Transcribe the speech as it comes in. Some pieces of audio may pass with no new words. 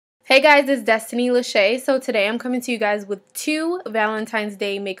Hey guys, it's Destiny Lachey. So today I'm coming to you guys with 2 Valentine's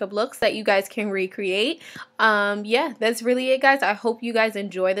Day makeup looks that you guys can recreate. Yeah, that's really it, guys. I hope you guys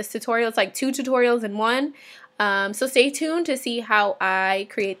enjoy this tutorial. It's like 2 tutorials in one. So stay tuned to see how I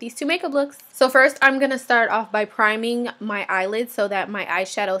create these 2 makeup looks. So first I'm going to start off by priming my eyelids so that my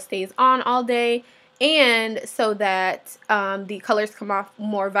eyeshadow stays on all day and so that the colors come off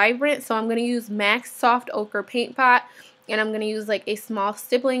more vibrant. So I'm going to use MAC's Soft Ochre Paint Pot. And I'm going to use like a small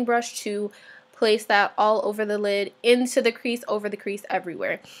stippling brush to place that all over the lid, into the crease, over the crease,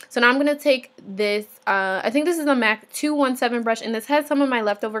 everywhere. So now I'm going to take this, I think this is a MAC 217 brush, and this has some of my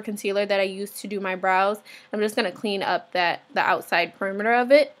leftover concealer that I used to do my brows. I'm just going to clean up the outside perimeter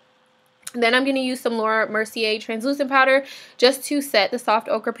of it. Then I'm going to use some Laura Mercier translucent powder just to set the Soft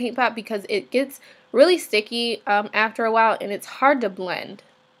Ochre Paint Pot because it gets really sticky after a while and it's hard to blend.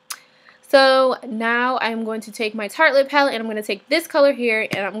 So now I'm going to take my Tarte lip palette and I'm going to take this color here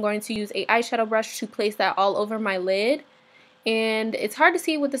and I'm going to use a eyeshadow brush to place that all over my lid. And it's hard to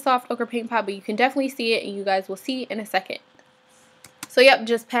see with the Soft Ochre Paint Pot, but you can definitely see it and you guys will see in a second. So yep,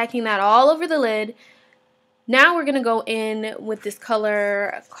 just packing that all over the lid. Now we're going to go in with this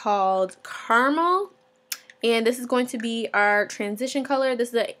color called Caramel. And this is going to be our transition color. This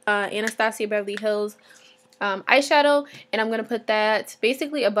is the Anastasia Beverly Hills eyeshadow, and I'm going to put that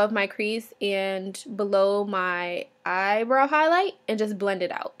basically above my crease and below my eyebrow highlight and just blend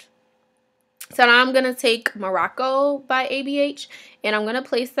it out. So now I'm going to take Morocco by ABH and I'm going to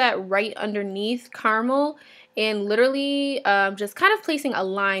place that right underneath Caramel and literally just kind of placing a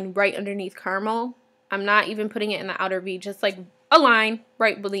line right underneath Caramel. I'm not even putting it in the outer V, just like a line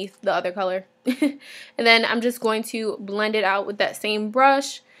right beneath the other color. And then I'm just going to blend it out with that same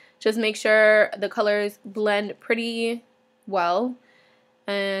brush. Just make sure the colors blend pretty well.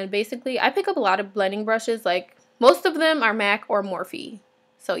 And basically, I pick up a lot of blending brushes. Like, most of them are MAC or Morphe.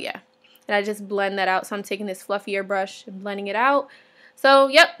 So, yeah. And I just blend that out. So, I'm taking this fluffier brush and blending it out. So,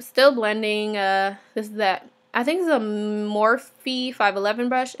 yep, still blending. I think this is a Morphe 511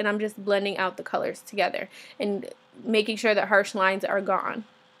 brush. And I'm just blending out the colors together. And making sure that harsh lines are gone.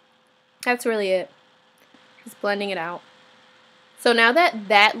 That's really it. Just blending it out. So now that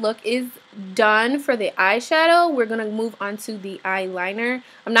that look is done for the eyeshadow, we're going to move on to the eyeliner.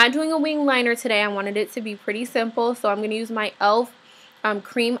 I'm not doing a wing liner today. I wanted it to be pretty simple. So I'm going to use my e.l.f.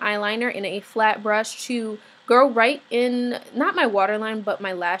 Cream eyeliner in a flat brush to go right in, not my waterline, but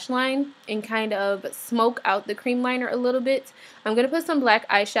my lash line and kind of smoke out the cream liner a little bit. I'm going to put some black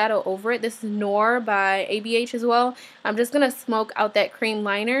eyeshadow over it. This is Noor by ABH as well. I'm just going to smoke out that cream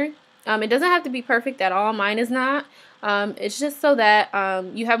liner. It doesn't have to be perfect at all. Mine is not. It's just so that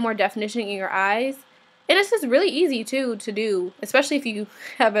you have more definition in your eyes. And it's just really easy, too, to do, especially if you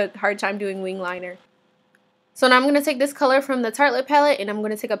have a hard time doing wing liner. So now I'm going to take this color from the Tarte lip palette, and I'm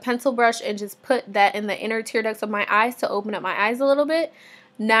going to take a pencil brush and just put that in the inner tear ducts of my eyes to open up my eyes a little bit.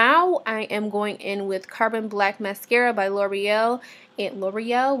 Now I am going in with Carbon Black Mascara by L'Oreal. And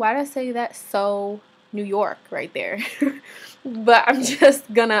L'Oreal, why did I say that so New York right there? But I'm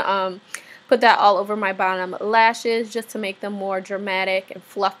just going to put that all over my bottom lashes just to make them more dramatic and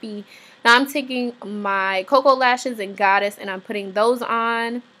fluffy. Now I'm taking my Cocoa Lashes in Goddess and I'm putting those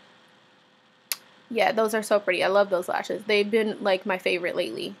on. Yeah, those are so pretty. I love those lashes. They've been like my favorite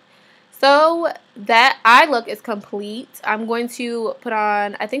lately. So that eye look is complete. I'm going to put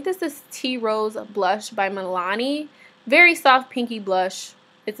on, I think this is Tea Rose Blush by Milani. Very soft pinky blush.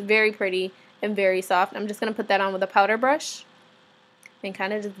 It's very pretty and very soft. I'm just going to put that on with a powder brush and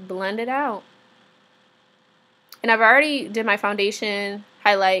kind of just blend it out. And I've already did my foundation,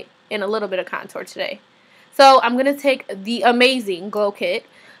 highlight, and a little bit of contour today. So I'm going to take the amazing Glow Kit,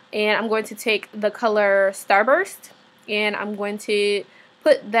 and I'm going to take the color Starburst, and I'm going to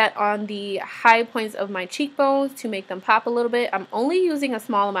put that on the high points of my cheekbones to make them pop a little bit. I'm only using a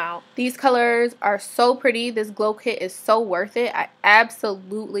small amount. These colors are so pretty. This Glow Kit is so worth it. I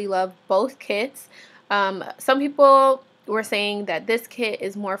absolutely love both kits. Some people were saying that this kit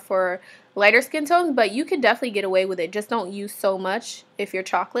is more for lighter skin tones, but you can definitely get away with it. Just don't use so much if you're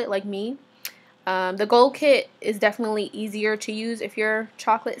chocolate like me. The gold kit is definitely easier to use if you're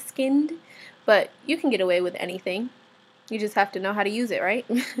chocolate skinned, but you can get away with anything. You just have to know how to use it, right?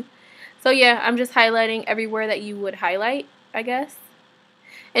 So yeah, I'm just highlighting everywhere that you would highlight, I guess.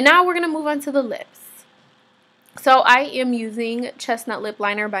 And now we're going to move on to the lips. So I am using Chestnut Lip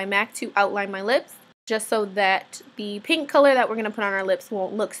Liner by MAC to outline my lips, just so that the pink color that we're going to put on our lips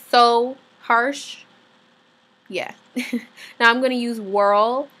won't look so harsh. Yeah. Now I'm going to use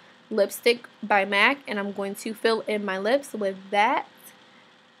Whirl Lipstick by MAC, and I'm going to fill in my lips with that.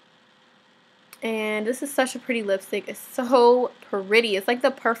 And this is such a pretty lipstick. It's so pretty. It's like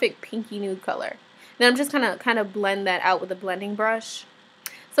the perfect pinky nude color. Then I'm just kind of blend that out with a blending brush.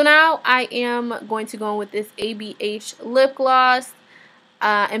 So now I am going to go in with this ABH lip gloss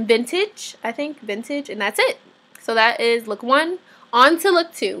and Vintage. I think Vintage, and that's it. So that is look 1. On to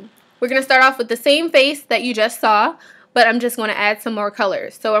look 2. We're going to start off with the same face that you just saw, but I'm just going to add some more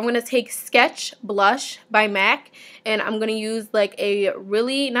colors. So I'm going to take Sketch Blush by MAC, and I'm going to use like a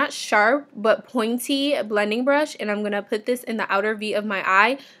really, not sharp, but pointy blending brush, and I'm going to put this in the outer V of my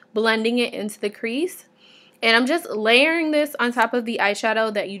eye, blending it into the crease. And I'm just layering this on top of the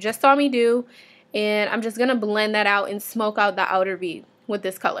eyeshadow that you just saw me do, and I'm just going to blend that out and smoke out the outer V with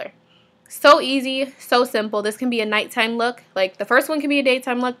this color. So easy, so simple. This can be a nighttime look. Like the first one can be a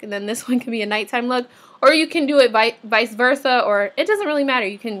daytime look, and then this one can be a nighttime look. Or you can do it vice versa, or it doesn't really matter.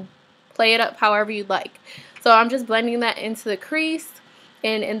 You can play it up however you'd like. So I'm just blending that into the crease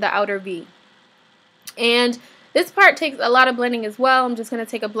and in the outer V. And this part takes a lot of blending as well. I'm just going to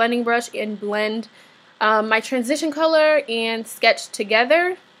take a blending brush and blend my transition color and sketch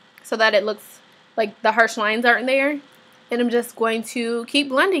together so that it looks like the harsh lines aren't there. And I'm just going to keep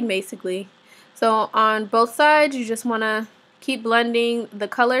blending basically. So on both sides, you just want to keep blending the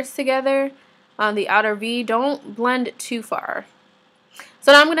colors together on the outer V. Don't blend too far.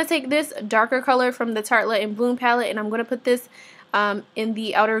 So now I'm going to take this darker color from the Tartelette and Bloom palette, and I'm going to put this in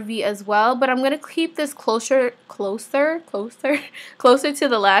the outer V as well. But I'm going to keep this closer to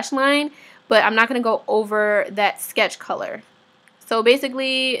the lash line, but I'm not going to go over that sketch color. So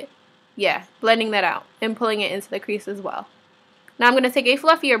basically, yeah, blending that out and pulling it into the crease as well. Now I'm going to take a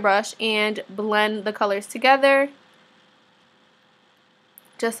fluffier brush and blend the colors together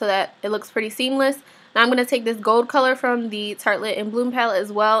just so that it looks pretty seamless. Now I'm going to take this gold color from the Tartelette and Bloom palette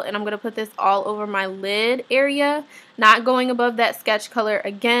as well, and I'm going to put this all over my lid area, not going above that sketch color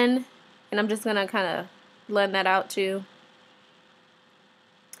again. And I'm just going to kind of blend that out too.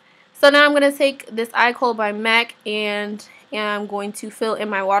 So now I'm going to take this Eye Kohl by MAC, and I'm going to fill in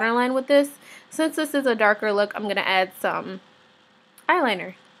my waterline with this. Since this is a darker look, I'm going to add some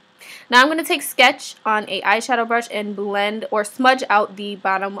eyeliner. Now I'm going to take Sketch on a eyeshadow brush and blend or smudge out the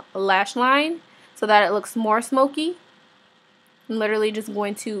bottom lash line so that it looks more smoky. I'm literally just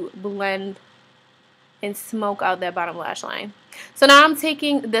going to blend and smoke out that bottom lash line. So now I'm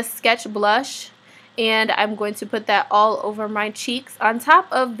taking the Sketch blush, and I'm going to put that all over my cheeks on top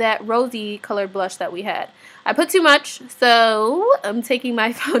of that rosy colored blush that we had. I put too much, so I'm taking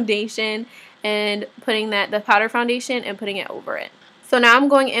my foundation and putting the powder foundation and putting it over it. So now I'm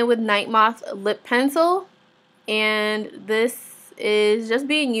going in with Night Moth lip pencil, and this is just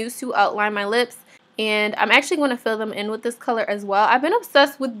being used to outline my lips, and I'm actually going to fill them in with this color as well. I've been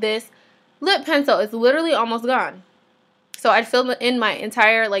obsessed with this lip pencil. It's literally almost gone. So I filled in my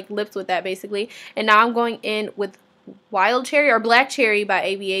entire lips with that basically. And now I'm going in with Wild Cherry or Black Cherry by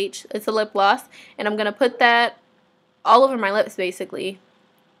ABH. It's a lip gloss. And I'm going to put that all over my lips basically.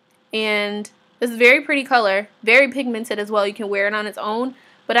 And this is a very pretty color. Very pigmented as well. You can wear it on its own.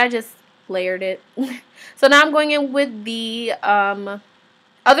 But I just layered it. So now I'm going in with the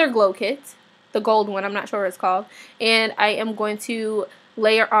other glow kit. The gold one. I'm not sure what it's called. And I am going to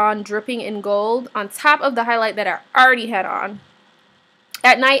layer on Dripping in Gold on top of the highlight that I already had on.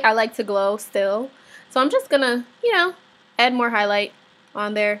 At night I like to glow still, so I'm just gonna, add more highlight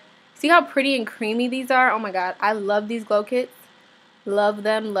on there. See how pretty and creamy these are? Oh my god, I love these glow kits. Love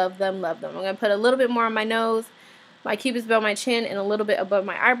them, love them, love them. I'm gonna put a little bit more on my nose, my cupid's bow, my chin, and a little bit above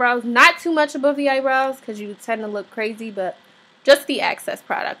my eyebrows. Not too much above the eyebrows because you tend to look crazy, but just the Access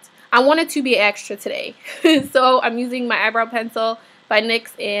product. I wanted to be extra today. So I'm using my eyebrow pencil by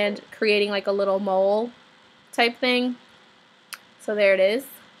NYX and creating like a little mole type thing. So there it is.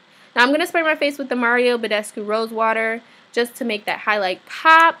 Now I'm going to spray my face with the Mario Badescu Rose Water just to make that highlight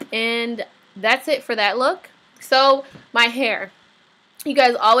pop, and that's it for that look. So my hair. You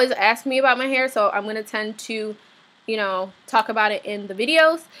guys always ask me about my hair, so I'm going to tend to, talk about it in the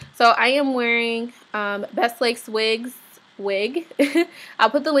videos. So I am wearing Bestlacewigs wig. I'll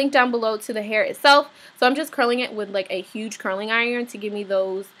put the link down below to the hair itself. So I'm just curling it with a huge curling iron to give me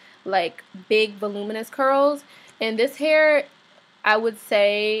those big voluminous curls. And this hair, I would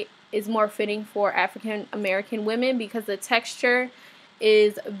say, is more fitting for African American women because the texture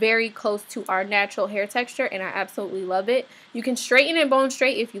is very close to our natural hair texture, and I absolutely love it. You can straighten it bone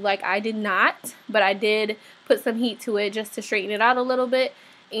straight if you like. I did not, but I did put some heat to it just to straighten it out a little bit.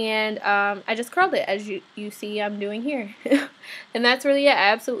 And I just curled it, as you see I'm doing here. And that's really it.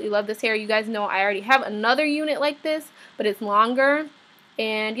 I absolutely love this hair. You guys know I already have another unit like this, but it's longer.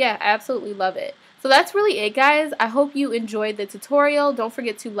 And yeah, I absolutely love it. So that's really it, guys. I hope you enjoyed the tutorial. Don't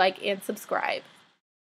forget to like and subscribe.